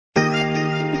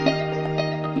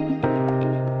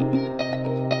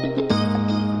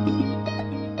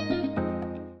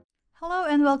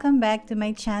everyone, welcome back to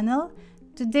my channel.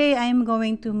 Today I'm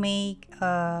going to make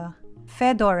a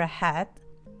fedora hat.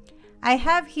 I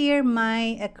have here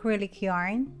my acrylic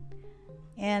yarn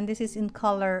and this is in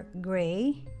color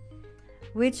gray,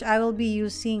 which I will be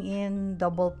using in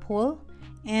double pull,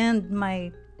 and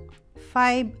my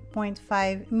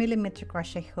 5.5 millimeter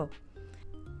crochet hook.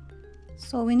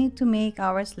 So we need to make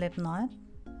our slip knot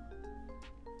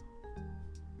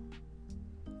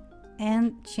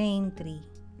and chain 3.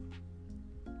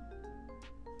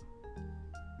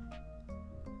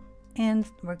 And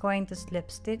we're going to slip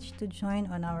stitch to join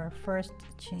on our first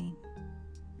chain.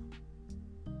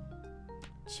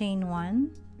 Chain 1.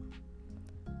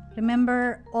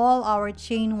 Remember, all our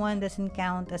chain 1 doesn't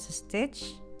count as a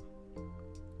stitch.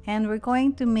 And we're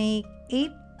going to make 8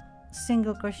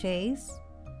 single crochets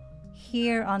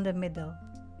here on the middle.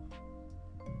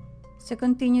 So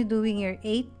continue doing your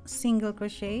 8 single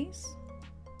crochets.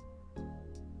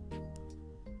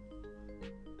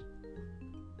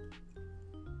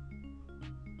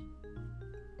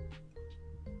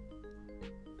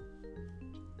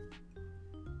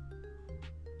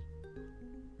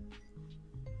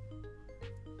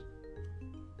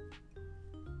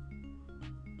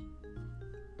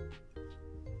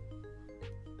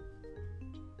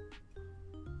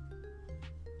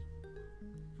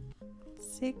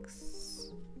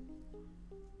 Six,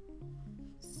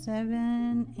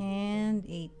 7, and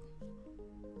 8.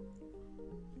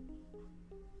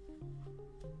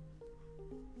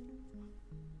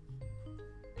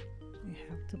 We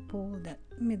have to pull that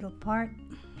middle part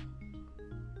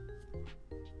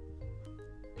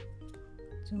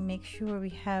to make sure we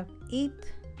have 8.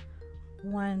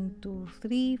 1, 2,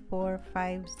 3, 4,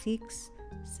 5, 6,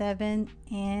 7,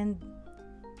 and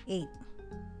 8.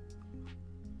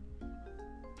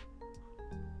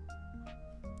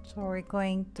 So we're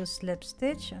going to slip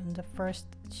stitch on the first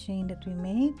chain that we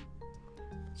made,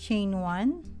 chain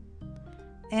 1,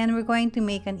 and we're going to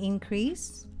make an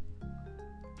increase,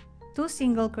 2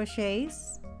 single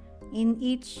crochets in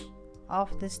each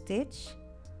of the stitch.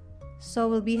 So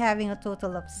we'll be having a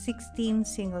total of 16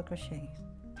 single crochets.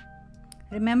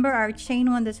 Remember, our chain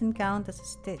 1 doesn't count as a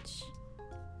stitch.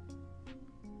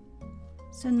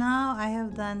 So now I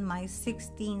have done my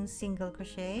 16 single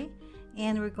crochet,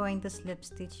 and we're going to slip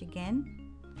stitch again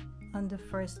on the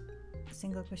first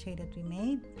single crochet that we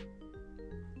made.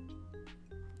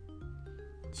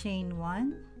 Chain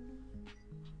 1.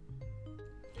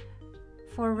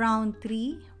 For round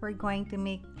 3, we're going to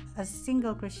make a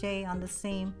single crochet on the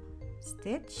same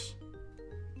stitch.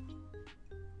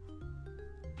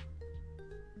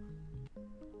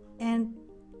 And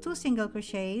 2 single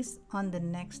crochets on the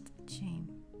next chain.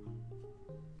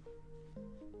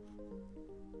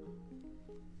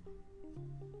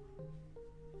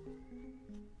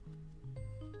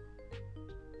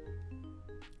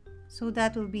 So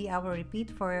that will be our repeat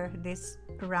for this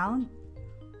round.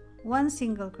 1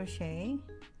 single crochet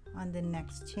on the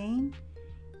next chain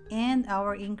and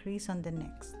our increase on the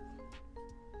next,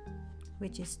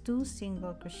 which is 2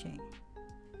 single crochet.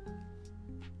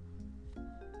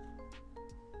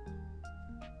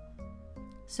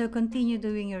 So continue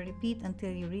doing your repeat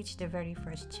until you reach the very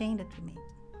first chain that we made.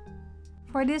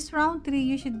 For this round 3,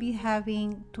 you should be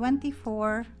having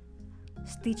 24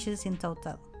 stitches in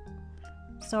total.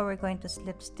 So we're going to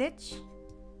slip stitch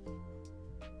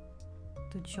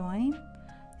to join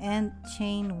and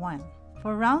chain 1.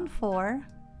 For round 4,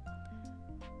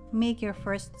 make your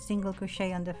first single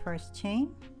crochet on the first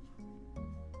chain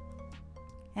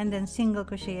and then single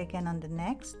crochet again on the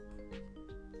next,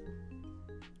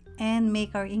 and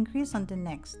make our increase on the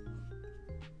next.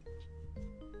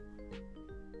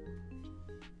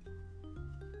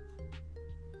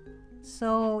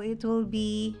 So it will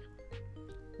be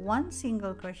 1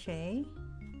 single crochet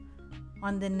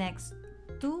on the next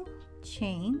 2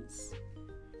 chains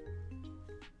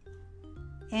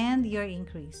and your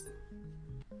increase.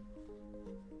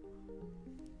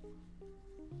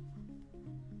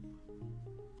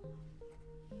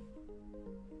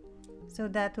 So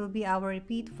that will be our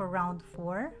repeat for round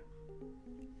 4.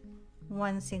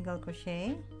 1 single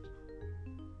crochet,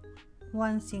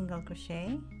 1 single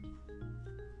crochet,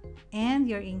 and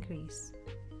your increase.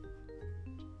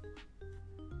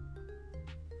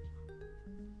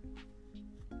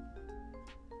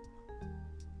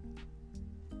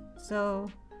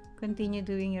 So continue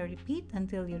doing your repeat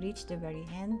until you reach the very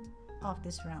end of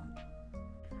this round.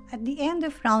 At the end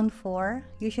of round 4,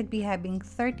 you should be having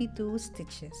 32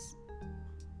 stitches.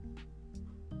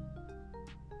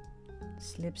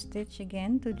 Slip stitch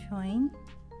again to join,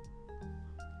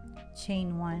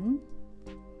 chain 1.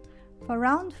 For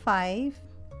round 5,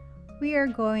 we are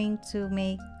going to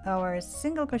make our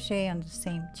single crochet on the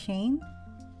same chain.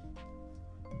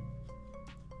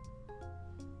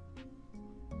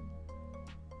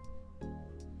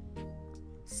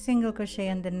 Single crochet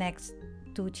on the next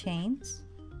 2 chains.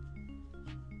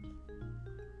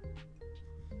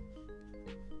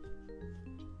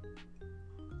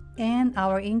 And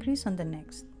our increase on the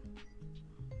next.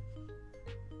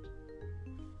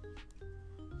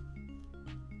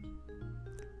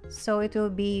 So it will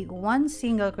be 1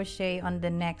 single crochet on the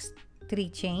next 3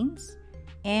 chains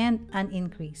and an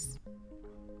increase.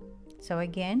 So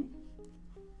again,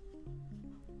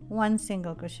 1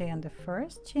 single crochet on the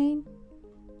first chain,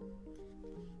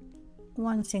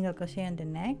 1 single crochet on the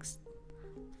next,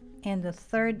 and the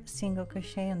 3rd single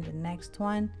crochet on the next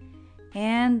one,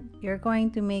 and you're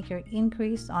going to make your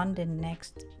increase on the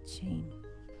next chain.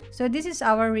 So this is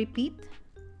our repeat.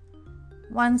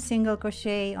 1 single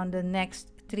crochet on the next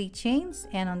 3 chains,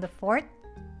 and on the 4th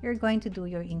you're going to do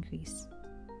your increase.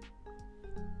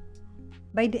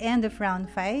 By the end of round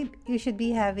 5 you should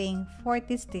be having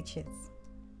 40 stitches.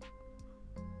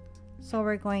 So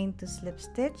we're going to slip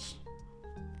stitch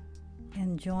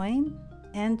and join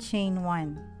and chain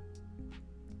 1.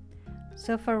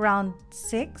 So for round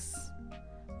 6,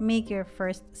 make your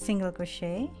first single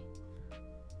crochet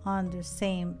on the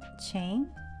same chain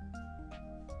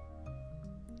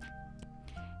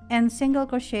and single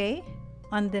crochet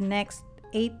on the next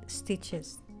 8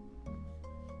 stitches.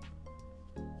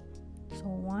 So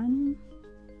 1,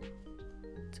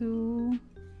 2,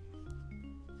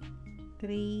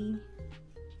 3,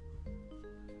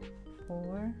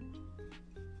 4,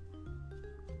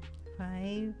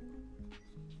 5,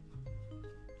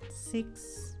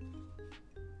 6,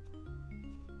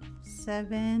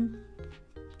 7,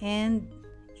 and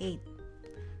 8.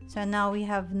 So now we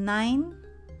have 9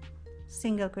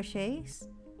 single crochets,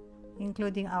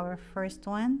 including our first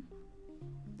one.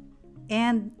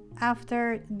 And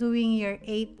after doing your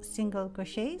 8 single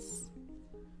crochets,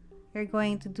 you're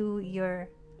going to do your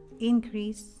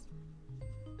increase,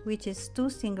 which is 2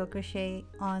 single crochet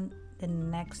on the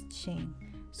next chain.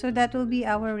 So that will be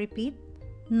our repeat: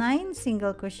 9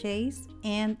 single crochets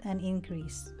and an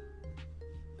increase.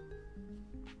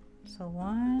 So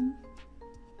 1,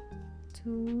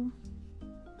 2,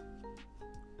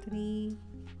 3,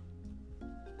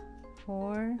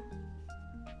 4,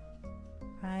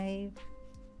 5,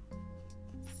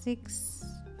 6,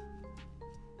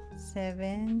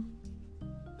 7,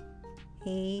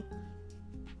 8,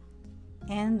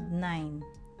 and 9.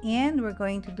 And we're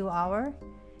going to do our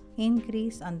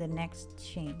increase on the next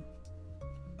chain.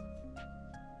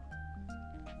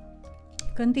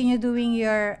 Continue doing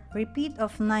your repeat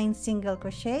of 9 single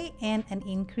crochet and an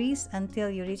increase until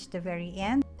you reach the very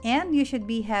end, and you should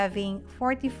be having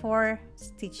 44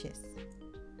 stitches.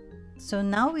 So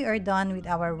now we are done with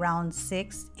our round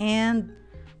 6, and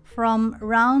from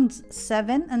rounds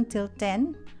 7 until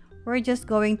 10 we're just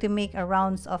going to make a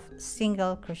rounds of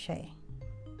single crochet.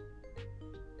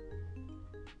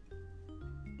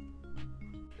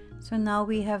 So now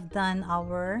we have done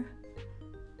our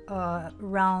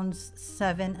rounds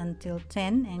 7 until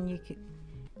 10,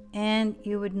 and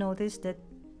you would notice that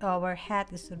our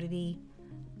hat is already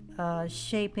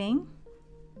shaping.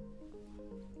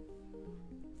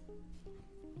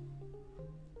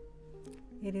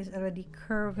 It is already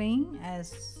curving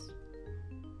as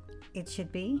it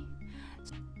should be.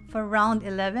 For round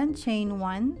 11, chain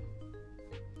 1.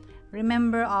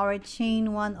 Remember, our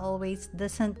chain 1 always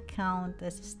doesn't count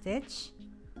as a stitch.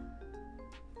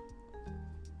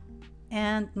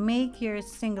 And make your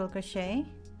single crochet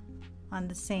on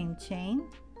the same chain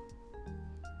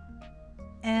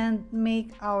and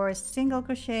make our single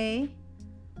crochet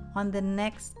on the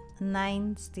next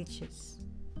 9 stitches.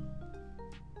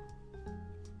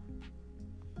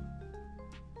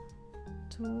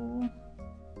 Two,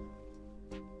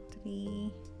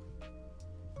 3,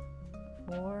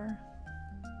 4,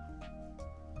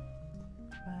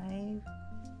 5,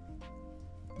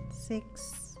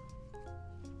 6,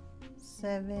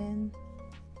 7,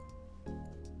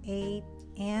 8,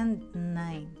 and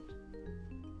 9.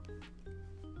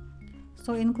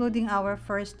 So including our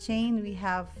first chain, we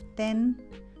have 10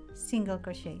 single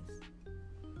crochets,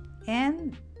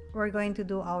 and we're going to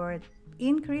do our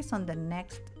increase on the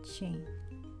next chain.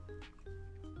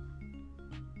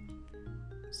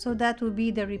 So that will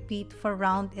be the repeat for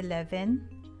round 11,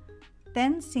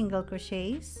 10 single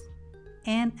crochets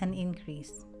and an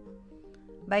increase.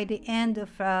 By the end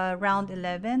of round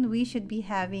 11, we should be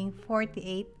having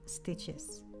 48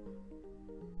 stitches.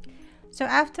 So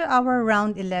after our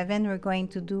round 11, we're going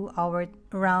to do our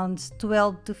rounds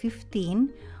 12 to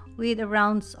 15, with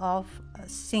rounds of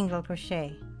single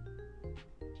crochet.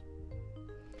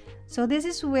 So this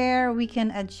is where we can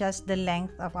adjust the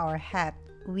length of our hat.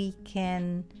 We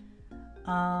can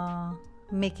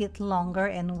make it longer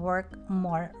and work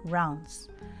more rounds.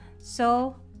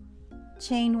 So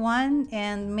chain 1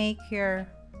 and make your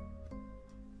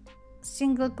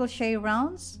single crochet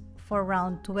rounds for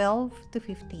round 12 to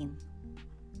 15.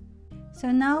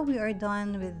 So now we are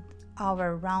done with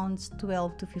our rounds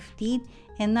 12 to 15,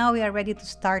 and now we are ready to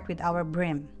start with our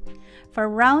brim. For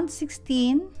round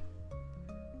 16,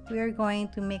 we are going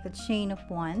to make a chain of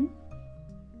 1,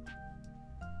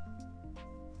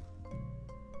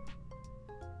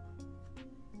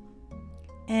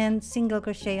 and single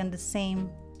crochet on the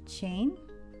same chain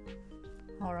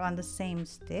or on the same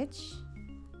stitch,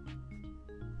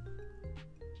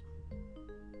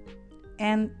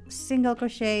 and single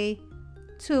crochet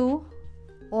 2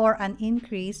 or an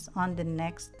increase on the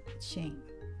next chain.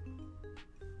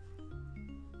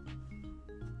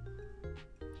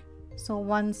 So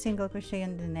 1 single crochet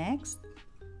on the next,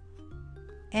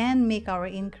 and make our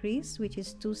increase, which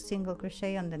is 2 single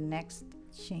crochet on the next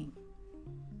chain.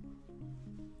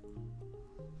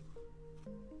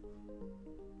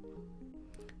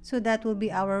 So that will be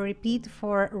our repeat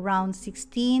for round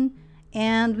 16,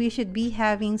 and we should be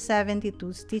having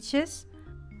 72 stitches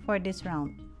for this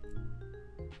round.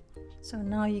 So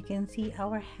now you can see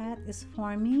our hat is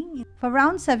forming. For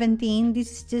round 17,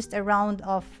 this is just a round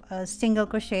of single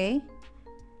crochet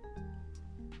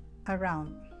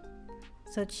around.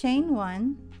 So chain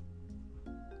 1,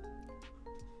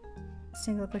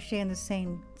 single crochet in the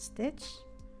same stitch,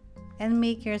 and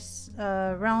make your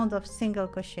round of single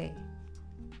crochet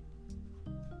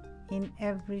in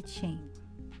every chain.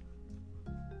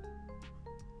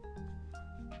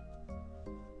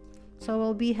 So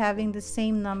we'll be having the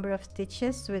same number of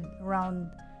stitches with round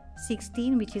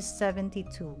 16, which is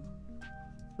 72.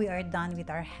 We are done with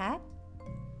our hat.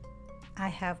 I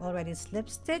have already slip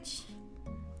stitched,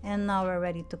 and now we're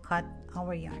ready to cut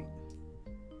our yarn.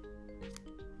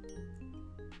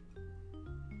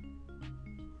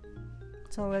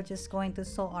 So we're just going to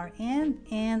sew our end,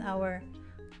 and our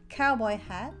cowboy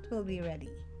hat will be ready.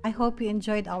 I hope you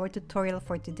enjoyed our tutorial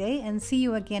for today, and see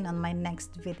you again on my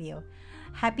next video.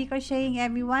 Happy crocheting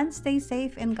everyone, stay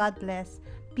safe and God bless.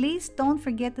 Please don't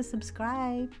forget to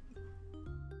subscribe.